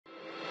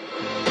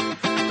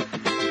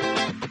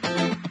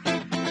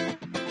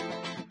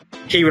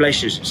Key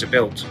relationships are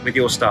built with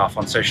your staff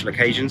on social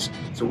occasions.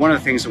 So one of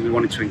the things that we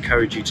wanted to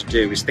encourage you to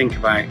do is think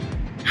about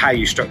how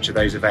you structure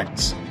those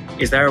events.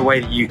 Is there a way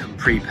that you can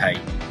prepay?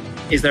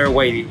 Is there a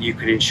way that you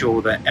can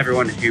ensure that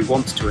everyone who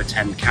wants to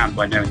attend can,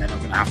 by knowing they're not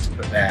going to have to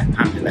put their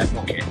hand in their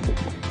pocket?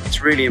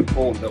 It's really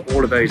important that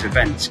all of those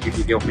events give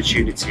you the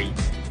opportunity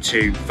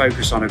to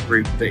focus on a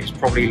group that is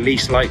probably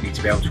least likely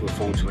to be able to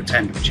afford to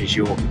attend, which is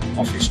your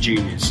office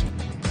juniors.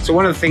 So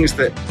one of the things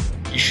that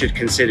you should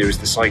consider is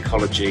the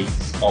psychology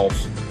of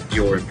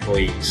your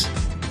employees.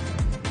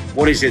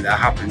 What is it that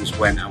happens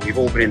when, and we've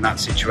all been in that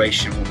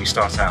situation when we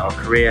start out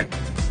our career,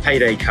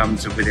 payday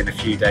comes and within a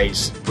few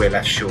days we're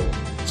left short.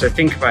 So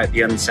think about the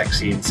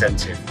unsexy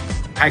incentive.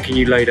 How can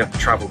you load up a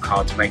travel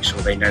card to make sure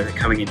they know that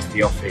coming into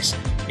the office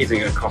isn't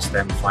going to cost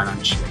them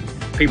financially?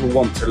 People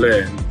want to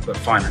learn, but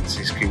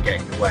finances can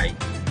get in the way.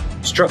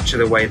 Structure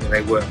the way that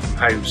they work from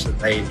home so that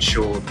they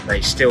ensure that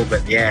they still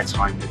get the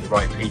airtime with the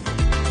right people.